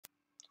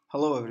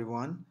Hello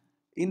everyone.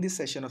 In this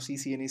session of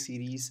CCNA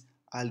series,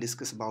 I'll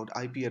discuss about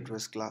IP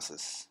address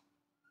classes.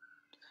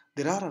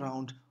 There are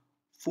around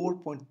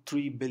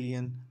 4.3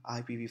 billion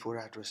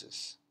IPv4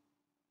 addresses.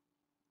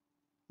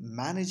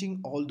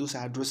 Managing all those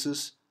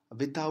addresses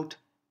without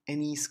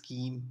any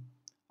scheme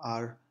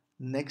are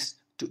next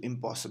to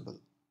impossible.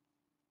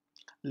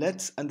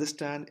 Let's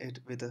understand it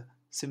with a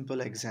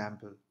simple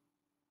example.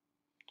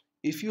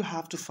 If you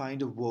have to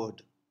find a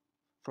word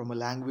from a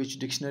language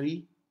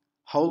dictionary,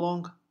 how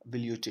long will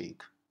you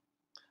take?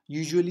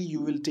 Usually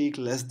you will take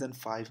less than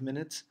 5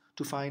 minutes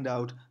to find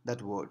out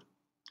that word.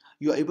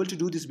 You are able to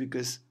do this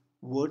because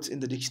words in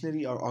the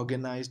dictionary are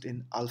organized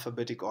in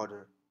alphabetic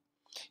order.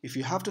 If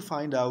you have to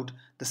find out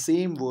the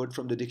same word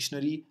from the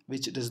dictionary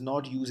which does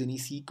not use any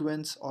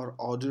sequence or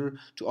order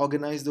to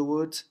organize the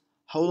words,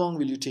 how long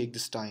will you take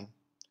this time?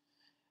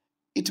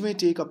 It may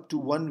take up to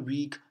 1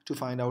 week to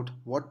find out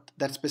what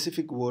that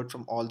specific word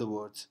from all the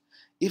words.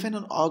 If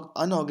an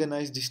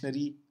unorganized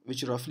dictionary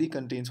which roughly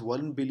contains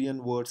 1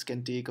 billion words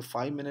can take a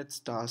 5 minutes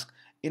task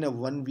in a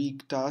 1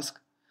 week task,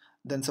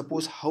 then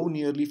suppose how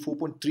nearly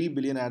 4.3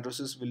 billion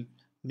addresses will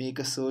make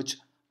a search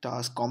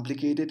task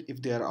complicated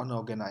if they are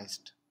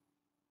unorganized.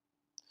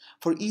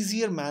 For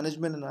easier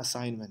management and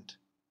assignment,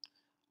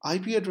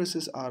 IP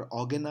addresses are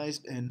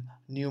organized in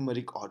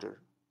numeric order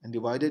and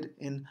divided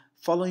in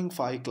following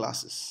 5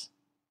 classes.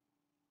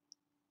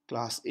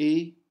 Class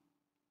A,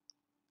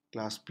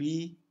 Class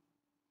B,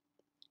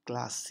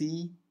 Class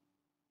C,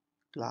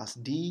 Class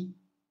D,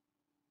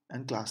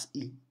 and Class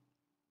E.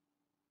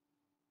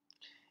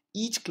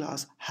 Each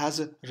class has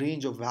a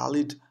range of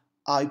valid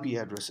IP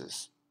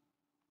addresses.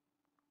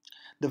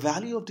 The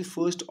value of the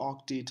first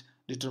octet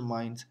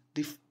determines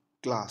the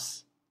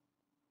class.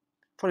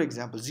 For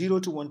example, 0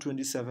 to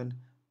 127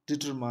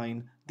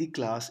 determine the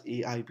Class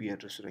A IP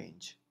address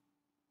range.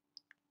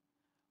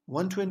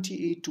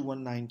 128 to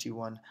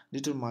 191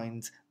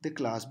 determines the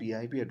Class B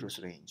IP address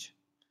range.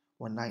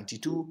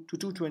 192 to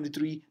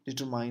 223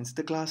 determines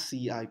the Class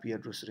C IP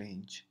address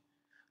range.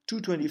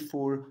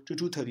 224 to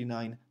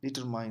 239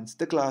 determines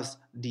the Class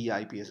D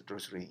IP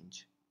address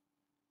range.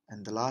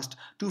 And the last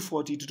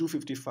 240 to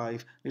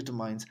 255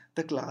 determines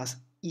the Class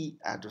E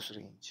address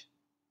range.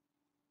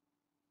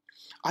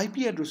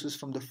 IP addresses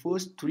from the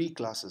first 3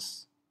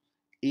 classes,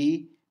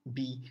 A,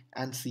 B,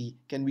 and C,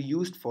 can be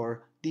used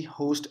for the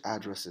host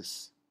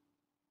addresses.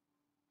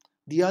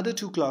 The other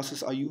 2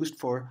 classes are used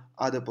for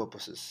other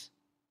purposes.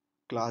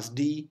 Class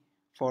D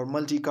for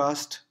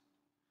multicast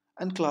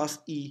and Class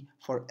E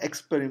for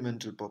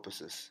experimental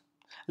purposes.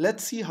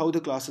 Let's see how the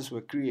classes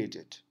were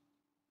created.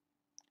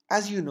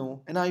 As you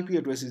know, an IP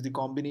address is the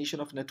combination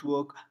of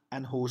network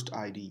and host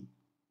ID.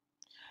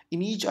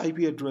 In each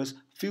IP address,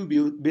 few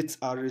bits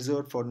are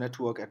reserved for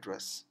network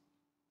address.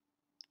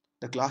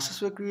 The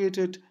classes were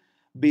created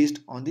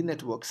based on the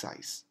network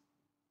size.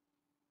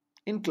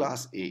 In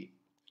Class A,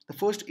 the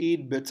first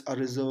 8 bits are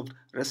reserved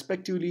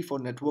respectively for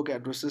network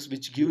addresses,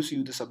 which gives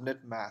you the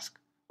subnet mask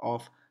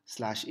of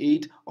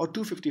 /8 or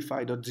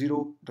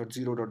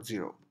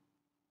 255.0.0.0.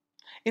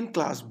 In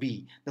Class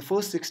B, the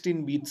first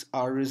 16 bits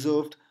are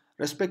reserved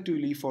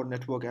respectively for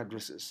network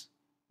addresses,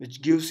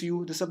 which gives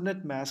you the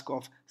subnet mask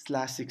of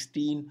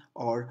 /16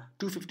 or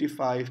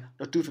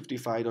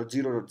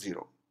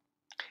 255.255.0.0.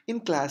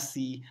 In Class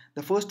C,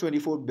 the first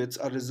 24 bits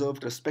are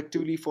reserved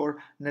respectively for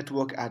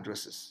network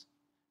addresses,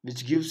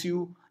 which gives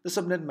you the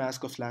subnet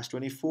mask of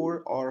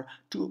 /24 or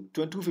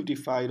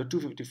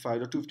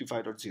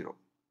 255.255.255.0.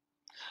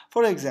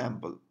 For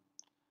example,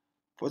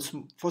 for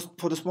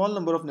the small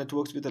number of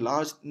networks with a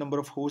large number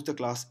of hosts, the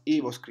Class A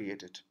was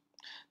created.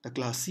 The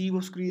Class C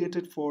was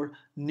created for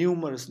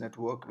numerous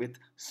networks with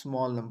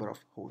small number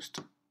of hosts.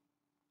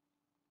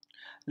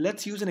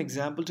 Let's use an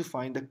example to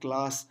find the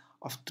class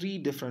of 3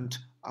 different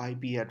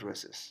IP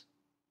addresses.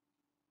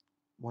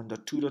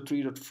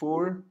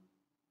 1.2.3.4,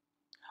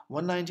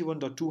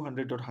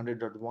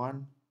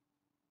 191.200.100.1,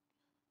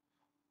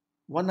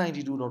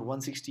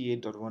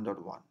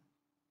 192.168.1.1.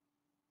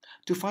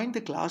 To find the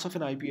class of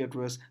an IP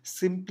address,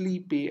 simply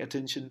pay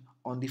attention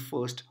on the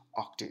first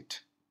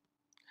octet.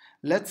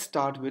 Let's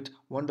start with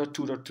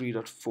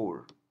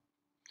 1.2.3.4.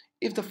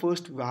 If the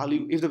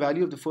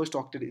value of the first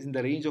octet is in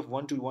the range of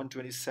 1 to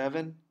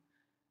 127,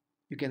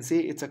 you can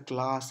say it's a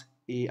Class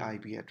A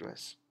IP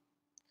address.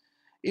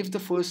 If the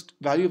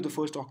value of the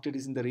first octet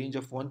is in the range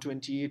of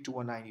 128 to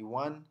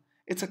 191,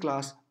 it's a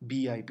Class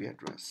B IP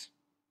address.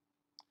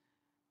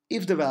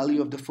 If the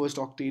value of the first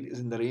octet is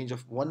in the range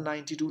of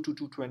 192 to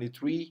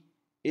 223,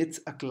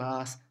 it's a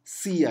Class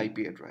C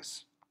IP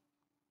address.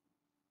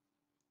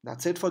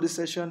 That's it for this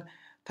session.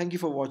 Thank you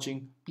for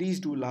watching. Please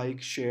do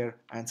like, share,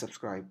 and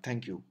subscribe.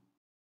 Thank you.